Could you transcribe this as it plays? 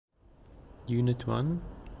Unit 1,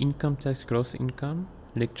 Income Tax Gross Income,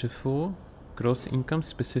 Lecture 4, Gross Income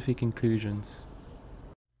Specific Inclusions.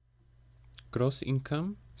 Gross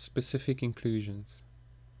Income Specific Inclusions.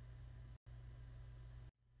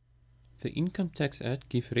 The Income Tax Act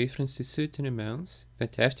gives reference to certain amounts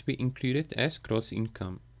that have to be included as gross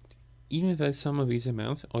income, even though some of these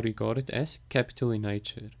amounts are regarded as capital in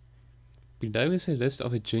nature. Below is a list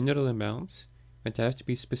of the general amounts that have to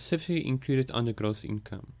be specifically included under gross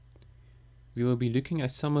income. We will be looking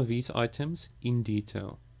at some of these items in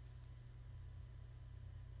detail.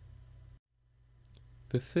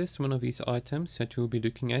 The first one of these items that we will be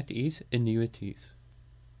looking at is annuities.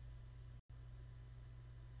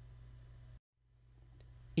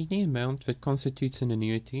 Any amount that constitutes an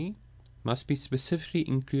annuity must be specifically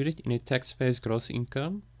included in a taxpayer's gross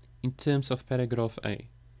income in terms of paragraph A.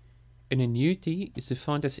 An annuity is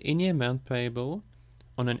defined as any amount payable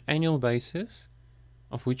on an annual basis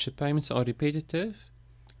of which the payments are repetitive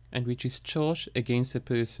and which is charged against a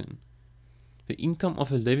person. The income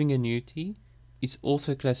of a living annuity is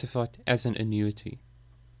also classified as an annuity.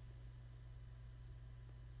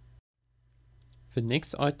 The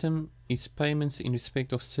next item is payments in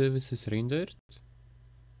respect of services rendered.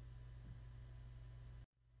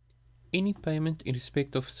 Any payment in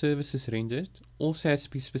respect of services rendered also has to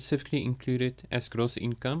be specifically included as gross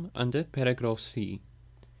income under paragraph C.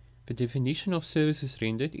 The definition of services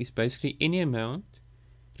rendered is basically any amount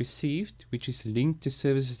received which is linked to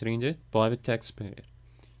services rendered by the taxpayer,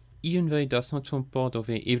 even though it does not form part of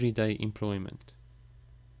their everyday employment.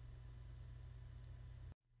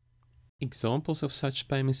 Examples of such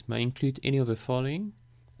payments may include any of the following: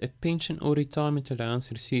 a pension or retirement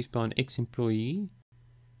allowance received by an ex-employee,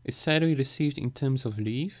 a salary received in terms of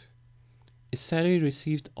leave, a salary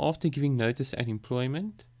received after giving notice at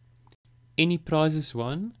employment, any prizes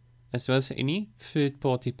won, as well as any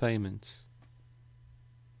third-party payments.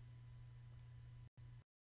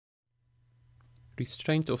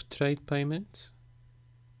 Restraint of trade payments.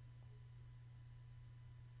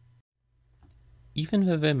 Even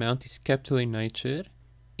though the amount is capital in nature,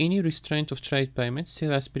 any restraint of trade payments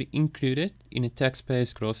still has to be included in a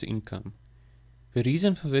taxpayer's gross income. The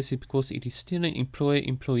reason for this is because it is still an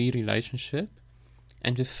employer-employee relationship,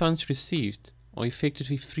 and the funds received are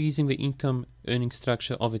effectively freezing the income earning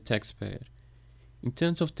structure of a taxpayer. In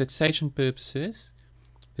terms of taxation purposes,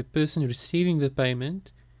 the person receiving the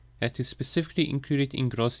payment has to specifically include it in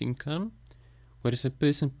gross income, whereas the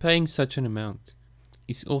person paying such an amount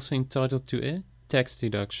is also entitled to a tax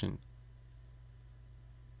deduction.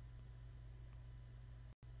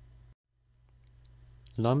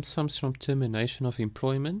 Lump sums from termination of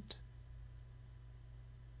employment.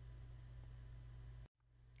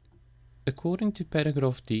 According to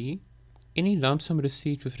paragraph D, any lump sum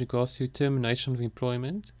received with regards to termination of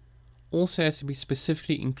employment also has to be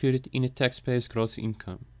specifically included in a taxpayer's gross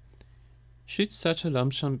income. Should such a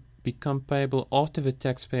lump sum become payable after the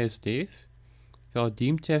taxpayer's death, they are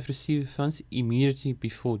deemed to have received the funds immediately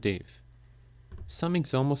before death. Some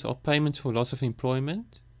examples are payments for loss of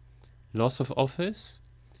employment, loss of office,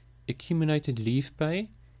 accumulated leave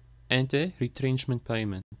pay, and a retrenchment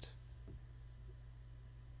payment.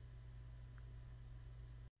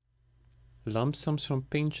 Lump sums from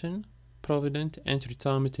pension, provident and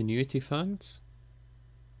retirement annuity funds.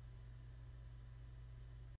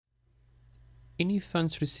 Any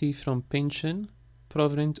funds received from pension,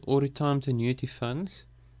 provident or retirement annuity funds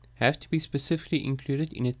have to be specifically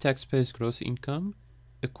included in a taxpayer's gross income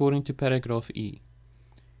according to paragraph E,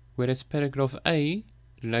 whereas paragraph A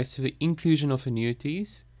relates to the inclusion of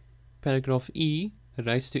annuities, paragraph E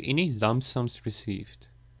relates to any lump sums received.